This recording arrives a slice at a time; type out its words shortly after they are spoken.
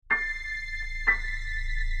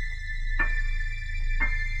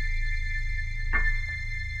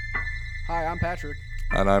Hi, I'm Patrick,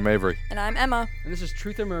 And I'm Avery. And I'm Emma. and this is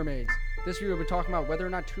Truth or Mermaids. This week we'll be talking about whether or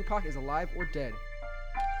not Tupac is alive or dead.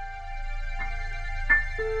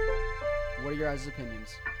 What are your guys' opinions?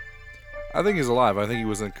 I think he's alive. I think he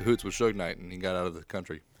was in cahoots with Suge Knight and he got out of the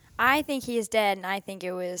country. I think he is dead, and I think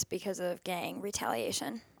it was because of gang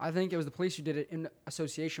retaliation. I think it was the police who did it in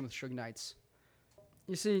association with Suge Knight's.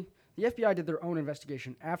 You see, the FBI did their own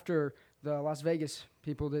investigation after the Las Vegas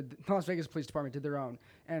Police Department did their own,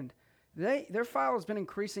 and their file has been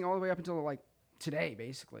increasing all the way up until like today,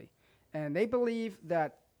 basically. And they believe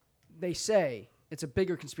that they say it's a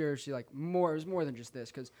bigger conspiracy, it was more than just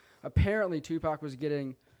this, because apparently Tupac was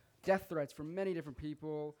getting death threats from many different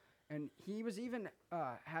people, and he was even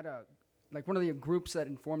had one of the groups that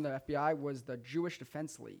informed the FBI was the Jewish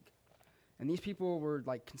Defense League. And these people were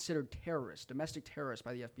considered terrorists, domestic terrorists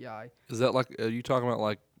by the FBI. Is that are you talking about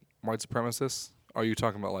white supremacists? Or are you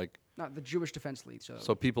talking about Not the Jewish Defense League.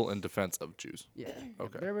 so people in defense of Jews? Yeah.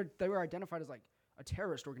 Okay. They were identified as a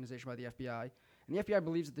terrorist organization by the FBI. And the FBI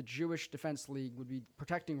believes that the Jewish Defense League would be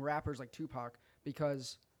protecting rappers like Tupac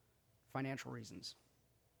because financial reasons.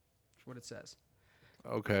 That's what it says.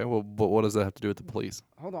 Okay, well, but what does that have to do with the police?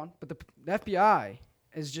 Hold on. But the FBI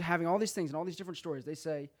is just having all these things and all these different stories. They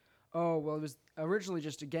say, oh, well, it was originally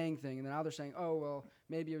just a gang thing. And then now they're saying, oh, well,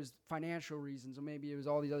 maybe it was financial reasons or maybe it was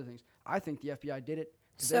all these other things. I think the FBI did it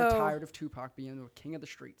because they're tired of Tupac being the king of the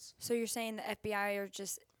streets. So you're saying the FBI are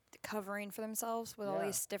just covering for themselves with all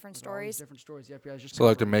these different With all these stories? different stories. The FBI is just So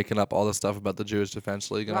they're covering. making up all this stuff about the Jewish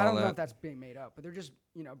Defense League and I all don't know that? if that's being made up, but they're just,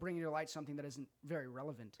 bringing to light something that isn't very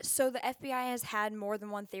relevant. So the FBI has had more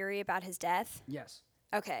than one theory about his death? Yes.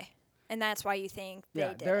 Okay. And that's why you think they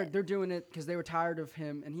did they're it? they're doing it because they were tired of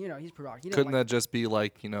him, and he's provocative. Couldn't that just be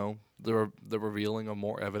the revealing of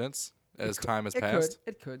more evidence as time has passed?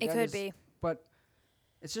 It could. It That could is- be. But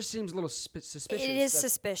it just seems a little suspicious. It is that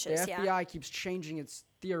suspicious, The yeah. FBI keeps changing its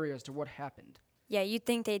theory as to what happened. Yeah, you'd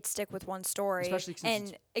think they'd stick with one story Especially since and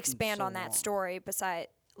it's been expand so on that long. story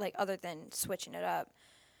other than switching it up.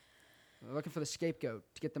 They're looking for the scapegoat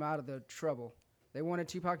to get them out of the trouble. They wanted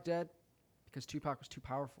Tupac dead because Tupac was too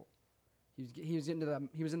powerful. He was in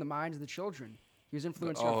the minds of the children. He was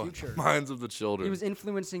influencing our future. Minds of the children. He was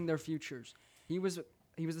influencing their futures. He was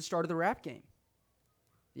the start of the rap game.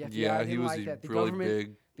 The FBI Yeah, didn't he was like a that. really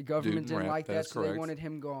big The government dude in didn't rap, like that, that's so they correct. wanted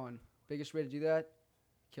him gone. Biggest way to do that,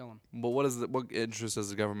 kill him. But what interest does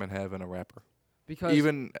the government have in a rapper? Because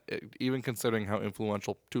Even considering how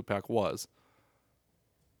influential Tupac was.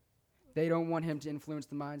 they don't want him to influence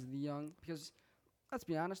the minds of the young. Because, let's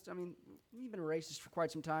be honest, we've been racist for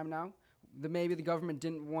quite some time now. Maybe the government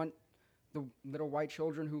didn't want the little white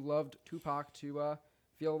children who loved Tupac to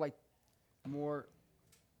feel like more.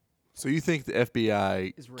 So you think the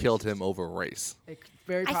FBI Is killed racist. him over race?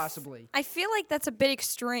 Very I f- possibly. I feel like that's a bit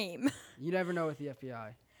extreme. You never know with the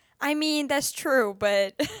FBI. I mean, that's true,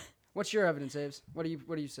 but What's your evidence, Aves? What do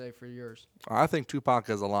you say for yours? I think Tupac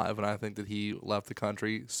is alive, and I think that he left the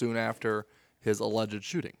country soon after his alleged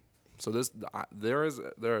shooting. So there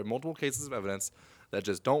are multiple cases of evidence that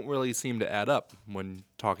just don't really seem to add up when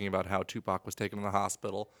talking about how Tupac was taken to the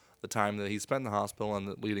hospital, the time that he spent in the hospital,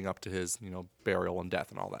 and leading up to his burial and death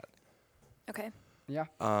and all that. okay. Yeah.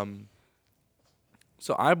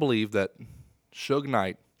 So I believe that Suge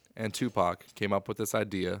Knight and Tupac came up with this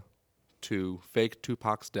idea to fake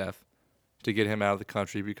Tupac's death to get him out of the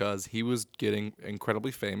country because he was getting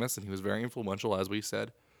incredibly famous and he was very influential, as we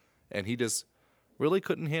said, and he just really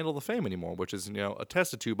couldn't handle the fame anymore, which is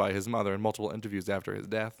attested to by his mother in multiple interviews after his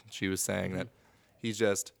death. She was saying that he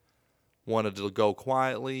just wanted to go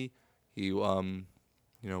quietly. He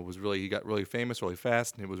he got really famous really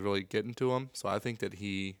fast, and it was really getting to him. So I think that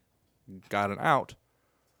he got an out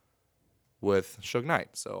with Suge Knight.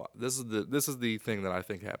 So this is the thing that I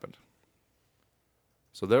think happened.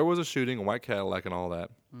 So there was a shooting, a white Cadillac, and all that,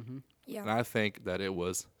 Yeah. and I think that it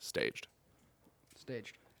was staged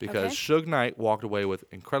Staged. because Okay. Suge Knight walked away with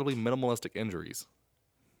incredibly minimalistic injuries,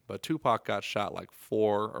 but Tupac got shot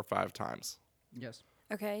 4 or 5 times. Yes.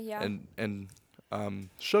 Okay, yeah. And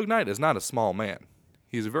Suge Knight is not a small man.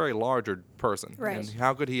 He's a very larger person. Right. And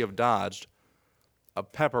how could he have dodged a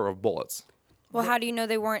pepper of bullets? Well, how do you know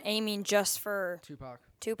they weren't aiming just for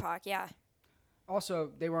Tupac. Yeah.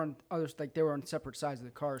 Also, they were on they were on separate sides of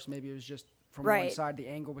the car, so maybe it was just from one Right. side. The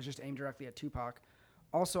angle was just aimed directly at Tupac.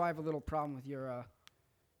 Also, I have a little problem with your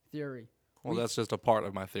theory. Well, that's just a part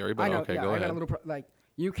of my theory, but I know. okay, yeah, go I ahead. got a little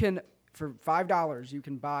you can for $5 you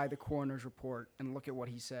can buy the coroner's report and look at what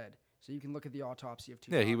he said. So you can look at the autopsy of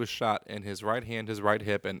Tupac. Yeah, he was shot in his right hand, his right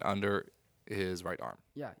hip, and under his right arm.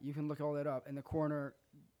 Yeah, you can look all that up. And the coroner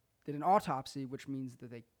did an autopsy, which means that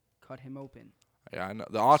they cut him open. Yeah, I know.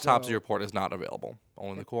 The autopsy So- report is not available.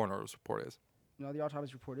 Only the coroner's report is. No, the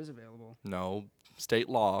autopsy report is available. No, state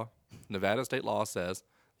law, Nevada state law says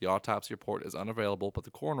the autopsy report is unavailable, but the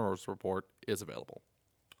coroner's report is available.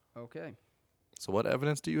 Okay. So what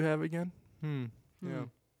evidence do you have again? Yeah.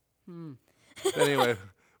 Anyway,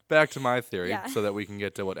 back to my theory Yeah. so that we can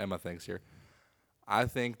get to what Emma thinks here. I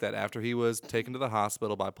think that after he was taken to the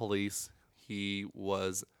hospital by police, he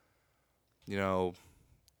was,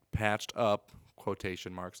 patched up,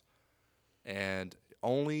 quotation marks, and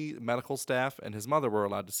only medical staff and his mother were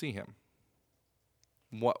allowed to see him.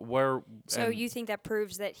 So and you think that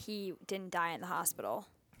proves that he didn't die in the hospital?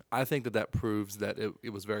 I think that proves that it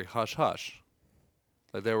was very hush hush.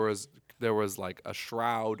 Like there was like a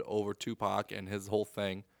shroud over Tupac and his whole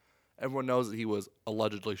thing. Everyone knows that he was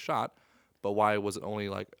allegedly shot, but why was it only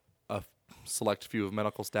like a select few of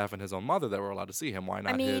medical staff and his own mother that were allowed to see him? Why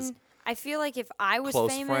not I mean, his I feel like if I was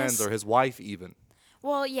close famous, friends or his wife even?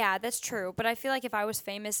 well, yeah, that's true. But I feel like if I was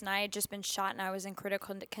famous and I had just been shot and I was in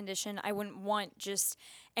critical condition, I wouldn't want just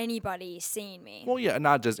anybody seeing me. Well, yeah,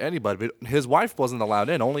 not just anybody, but his wife wasn't allowed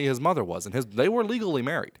in. Only his mother was, and they were legally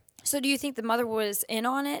married. So do you think the mother was in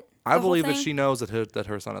on it? I the whole believe that thing? she knows that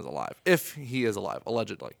her son is alive, if he is alive,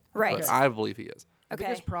 allegedly. Right. But I believe he is. The Okay.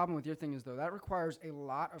 biggest problem with your thing is, though, that requires a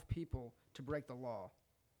lot of people to break the law.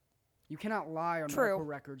 You cannot lie on True. medical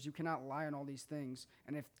records. You cannot lie on all these things.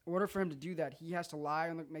 And in order for him to do that, he has to lie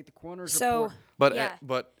on make the coroner's So report. But yeah.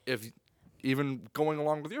 but if even going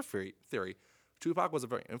along with your theory, Tupac was a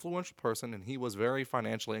very influential person, and he was very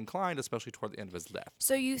financially inclined, especially toward the end of his death.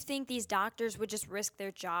 So you think these doctors would just risk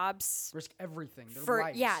their jobs Risk everything. Their for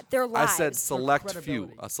lives. their I lives? said select few,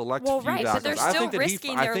 credibility. a select Well, few right, but doctors. they're I still think that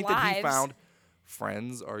risking I their think that he lives. found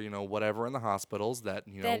friends or whatever in the hospitals that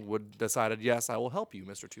That- would decided, yes, I will help you,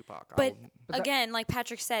 Mr. Tupac. I But will- again, like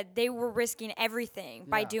Patrick said, they were risking everything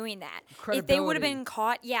by Yeah. doing that. If they would have Credibility. been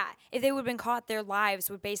caught, if they would have been caught, their lives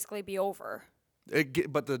would basically be over.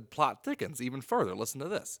 But the plot thickens even further. Listen to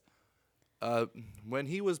this. When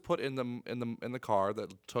he was put in the car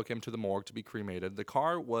that took him to the morgue to be cremated, the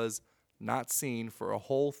car was not seen for a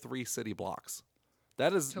whole 3 city blocks.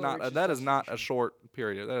 That is Till it not reaches that is not a destination. short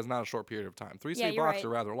period. That is not a short period of time. 3 Yeah, city you're blocks right. are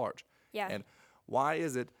rather large. Yeah. And why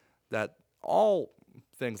is it that all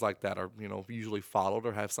things like that are usually followed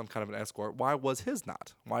or have some kind of an escort? Why was his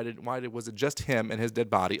not? Was it just him and his dead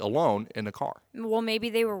body alone in the car? Well, maybe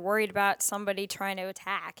they were worried about somebody trying to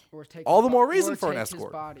attack. Or take All his the more bo- reason or for an take his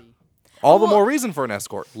escort. body. All the Well- more reason for an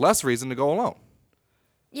escort. Less reason to go alone.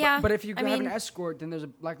 Yeah. But if you I have mean, an escort, then there's a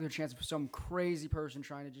likelihood chance of some crazy person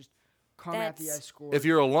trying to just come at the That's- escort. If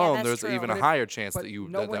you're alone, that's there's true. even a But if- higher chance but that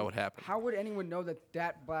no that one- would happen. How would anyone know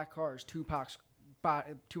that black car is Tupac's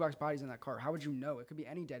body's in that car? How would you know? It could be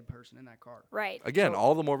any dead person in that car. right. Again, So-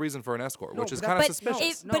 all the more reason for an escort, No, which is but kind of But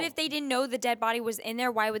suspicious. but No. if they didn't know the dead body was in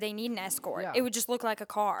there, why would they need an escort? Yeah. It would just look like a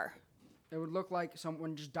car. It would look like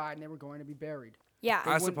someone just died and they were going to be buried. Yeah.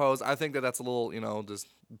 I suppose I think that's a little, just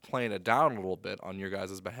playing it down a little bit on your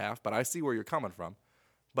guys' behalf. But I see where you're coming from.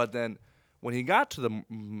 But then when he got to the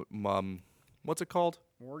what's it called?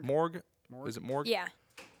 Morgue. Morgue. Is it morgue? yeah.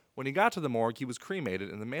 When he got to the morgue, he was cremated,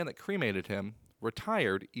 and the man that cremated him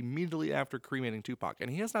retired immediately after cremating Tupac,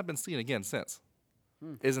 and he has not been seen again since.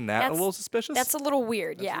 Isn't that a That's- little suspicious? That's a little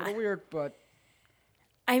weird. That's a yeah. little weird, but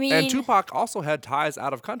I mean, And Tupac also had ties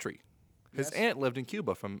out of country. His Yes. aunt lived in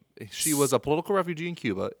Cuba. She was a political refugee in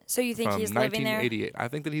Cuba so you think from he's living there? 1988. I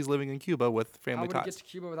think that he's living in Cuba with how family would he get ties. to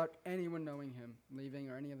Cuba without anyone knowing him leaving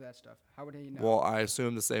or any of that stuff? How would he know? Well, I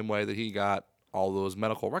assume the same way that he got all those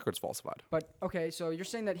medical records falsified. But okay, so you're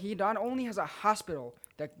saying that he not only has a hospital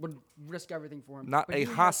that would risk everything for him, Not but a he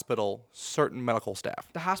has- hospital, certain medical staff.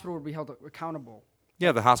 The hospital would be held accountable.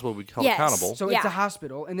 Yeah, the hospital would be held Yes. accountable. So it's Yeah. a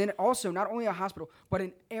hospital, and then also not only a hospital, but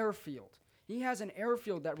an airfield. He has an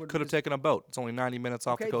airfield that would Could have taken a boat. It's only 90 minutes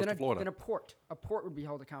off the coast then of Florida. then a port. A port would be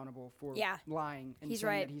held accountable for Yeah. lying and He's saying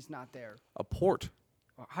right. that he's not there. A port.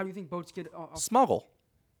 How do you think boats get off? Smuggle.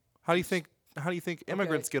 How do you think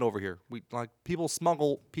immigrants get over here? People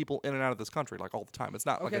smuggle people in and out of this country all the time. It's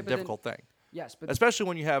not Okay, a but then- difficult thing. Yes, but Especially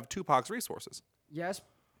when you have Tupac's resources. yes,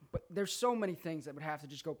 but there's so many things that would have to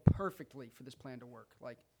just go perfectly for this plan to work.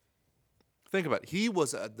 Like Think about it. He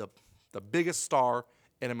was the biggest star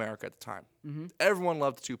in America at the time. Everyone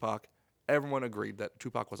loved Tupac. Everyone agreed that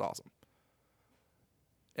Tupac was awesome.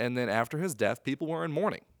 And then after his death, people were in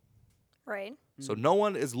mourning. Right. So no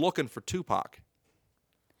one is looking for Tupac.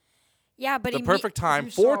 Yeah, but The he perfect time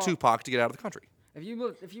you for saw- Tupac to get out of the country.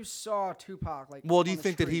 if you saw Tupac Well, do on you the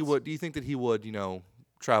think that he streets- would? Do you think that he would?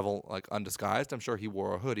 Travel undisguised. I'm sure he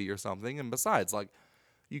wore a hoodie or something. And besides,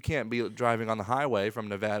 you can't be driving on the highway from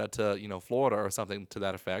Nevada to Florida or something to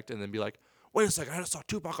that effect, and then be like, wait a second, I just saw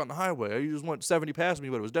Tupac on the highway. You just went 70 past me,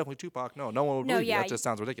 but it was definitely Tupac. No one would No, believe you. yeah, That just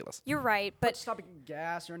sounds ridiculous. You're right, but stopping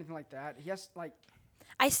gas or anything like that. He has like.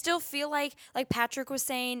 I still feel like Patrick was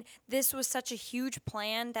saying, this was such a huge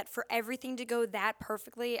plan that for everything to go that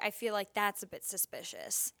perfectly, I feel like that's a bit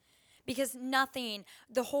suspicious. Because nothing,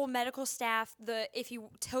 the whole medical staff, if you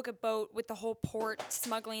took a boat with the whole port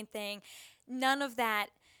smuggling thing, none of that,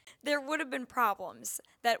 there would have been problems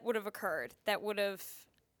that would have occurred, that would have.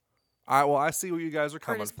 I see where you guys are Hurt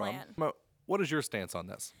coming his from. plan. What is your stance on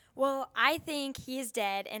this? Well, I think he is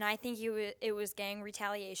dead, and I think it was gang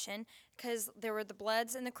retaliation because there were the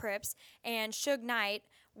Bloods and the Crips, and Suge Knight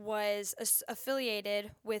was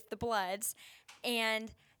affiliated with the Bloods, and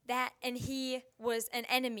he was an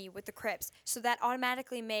enemy with the Crips, so that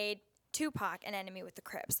automatically made Tupac an enemy with the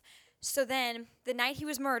Crips. So then, the night he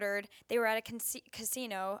was murdered, they were at a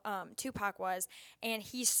casino, Tupac was, and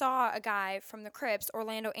he saw a guy from the Crips,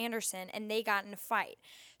 Orlando Anderson, and they got in a fight.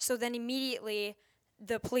 So then immediately,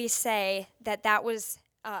 the police say that was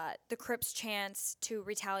the Crips' chance to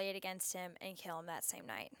retaliate against him and kill him that same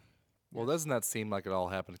night. Well, doesn't that seem like it all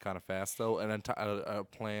happened kind of fast, though? A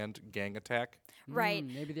planned gang attack? Right.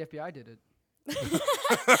 Maybe the FBI did it.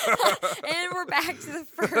 And we're back to the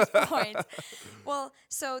first point. Well,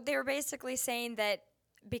 so they were basically saying that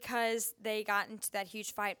because they got into that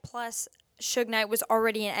huge fight, plus Suge Knight was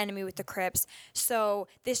already an enemy with the Crips, so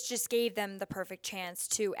this just gave them the perfect chance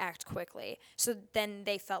to act quickly. So then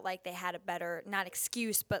they felt like they had a better, not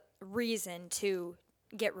excuse, but reason to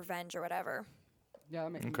get revenge or whatever. Yeah,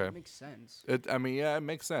 that makes sense. It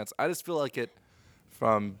makes sense. I just feel like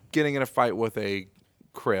from getting in a fight with a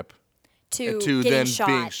Crip To then shot.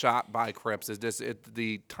 being shot by Crips is just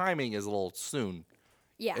the timing is a little soon.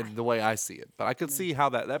 Yeah. In the way I see it, but I could see how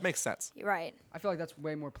that makes sense. Right. I feel like that's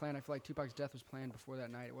way more planned. I feel like Tupac's death was planned before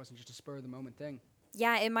that night. It wasn't just a spur of the moment thing.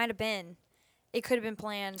 Yeah, it might have been. It could have been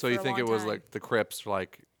planned. So for you a think long it was time. like the Crips,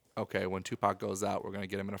 like, okay, when Tupac goes out, we're gonna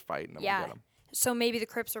get him in a fight and then we'll get him. So maybe the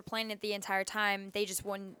Crips were planning it the entire time. They just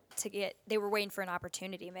wanted they were waiting for an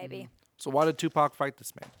opportunity, maybe. So why did Tupac fight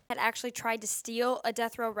this man? Had actually tried to steal a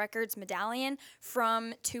Death Row Records medallion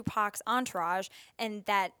from Tupac's entourage, and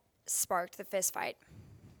that sparked the fist fight.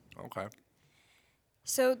 Okay.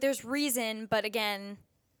 So there's reason, but again,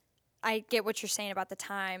 I get what you're saying about the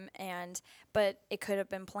time, but it could have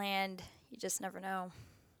been planned. You just never know.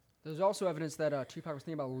 There's also evidence that Tupac was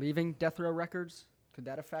thinking about leaving Death Row Records. Could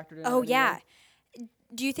that have factored in? Oh, in any yeah. way?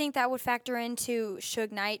 Do you think that would factor into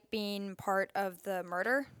Suge Knight being part of the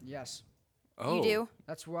murder? Yes. Oh. You do?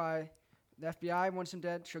 That's why the FBI wants him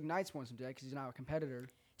dead. Suge Knight wants him dead because he's now a competitor.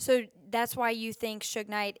 So that's why you think Suge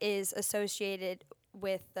Knight is associated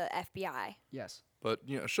with the FBI? Yes. But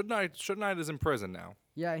Suge Knight is in prison now.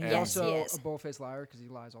 Yeah, he's Yes, also he is. a bull-faced liar because he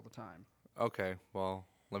lies all the time. Okay, well,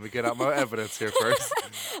 let me get out my evidence here first.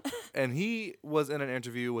 And he was in an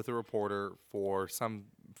interview with a reporter for some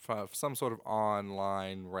sort of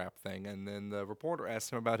online rap thing, and then the reporter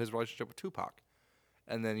asked him about his relationship with Tupac.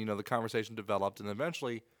 And then, the conversation developed, and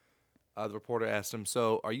eventually the reporter asked him,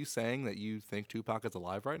 so are you saying that you think Tupac is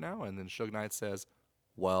alive right now? And then Suge Knight says,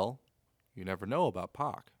 well, you never know about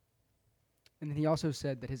Pac. And then he also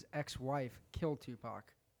said that his ex-wife killed Tupac.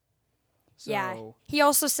 So, Yeah. He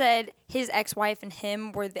also said his ex-wife and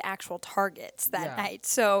him were the actual targets that night.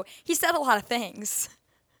 So he said a lot of things.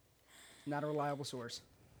 Not a reliable source.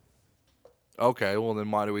 Okay, well,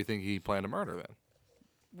 then why do we think he planned a murder then?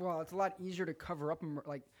 Well, it's a lot easier to cover up.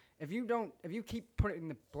 Like, if you keep putting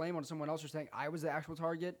the blame on someone else or saying I was the actual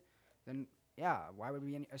target, then why would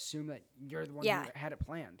we assume that you're the one who had it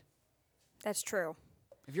planned? That's true.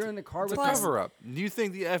 If you're in the car It's with a cover-up. Do you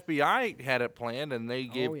think the FBI had it planned and they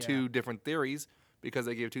gave yeah. two different theories? Because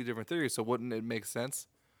they gave two different theories, so wouldn't it make sense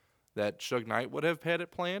that Suge Knight would have had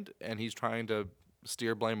it planned and he's trying to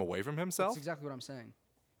steer blame away from himself? That's exactly what I'm saying.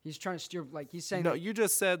 He's trying to steer, like he's saying. No, you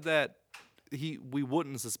just said that we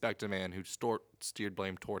wouldn't suspect a man who steered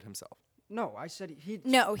blame toward himself. No, I said he.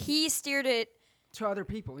 No, he steered it. To other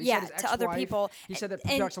people. He Yeah, said his to other ex-wife. people. He said that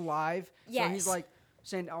And- Tupac's alive. So Yes. he's like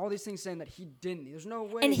saying all these things saying that he didn't. There's no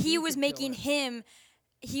way. And he was could kill making him.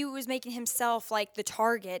 he was making himself like the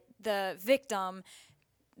target, the victim,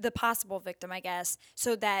 the possible victim, I guess,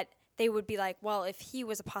 so that they would be like, well, if he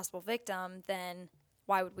was a possible victim, then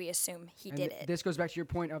why would we assume he And did it? This goes back to your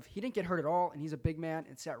point of he didn't get hurt at all, and he's a big man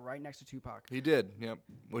and sat right next to Tupac. He did, yep.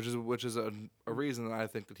 Which is a reason that I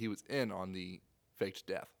think that he was in on the faked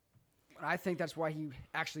death. And I think that's why he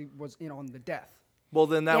actually was in on the death. Well,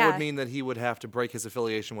 then that Yeah. would mean that he would have to break his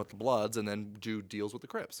affiliation with the Bloods and then do deals with the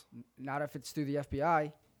Crips. Not if it's through the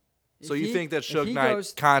FBI. So If you he- think that if Suge he Knight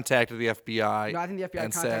goes- contacted the FBI No, I think the FBI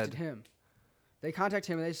and contacted said, him. They contact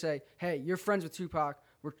him and they say, "Hey, you're friends with Tupac.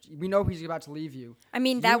 We know he's about to leave you. I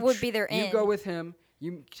mean, You that would be their You end. go with him.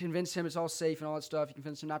 You convince him it's all safe and all that stuff. You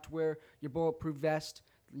convince him not to wear your bulletproof vest.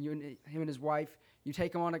 Him and his wife. You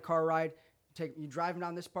take him on a car ride. You drive him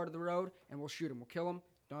down this part of the road, and we'll shoot him. We'll kill him.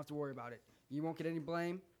 Don't have to worry about it. You won't get any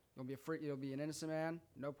blame. You'll be an innocent man.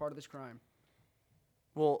 No part of this crime."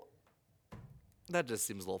 Well, that just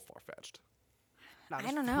seems a little far-fetched.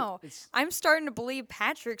 I don't know. I'm starting to believe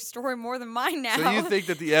Patrick's story more than mine now. So you think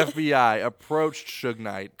that the FBI approached Suge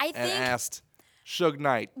Knight I and think asked Suge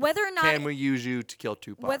Knight, whether or not can we use you to kill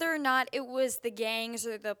Tupac? whether or not it was the gangs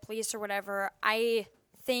or the police or whatever, I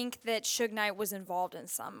think that Suge Knight was involved in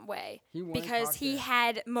some way He went because Pac he there.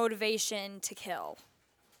 had motivation to kill.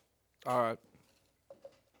 All right.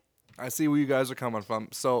 I see where you guys are coming from.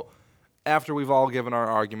 So after we've all given our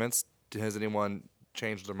arguments, has anyone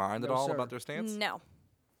changed their mind at No, all sir. about their stance? No.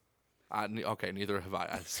 Okay, neither have I.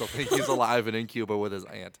 I still think he's alive and in Cuba with his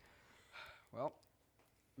aunt. Well,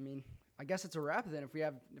 I mean, I guess it's a wrap then. If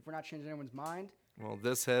we're not changing anyone's mind. Well,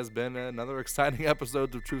 this has been another exciting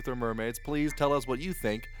episode of Truth or Mermaids. Please tell us what you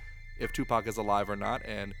think, if Tupac is alive or not,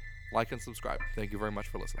 and like and subscribe. Thank you very much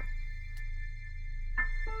for listening.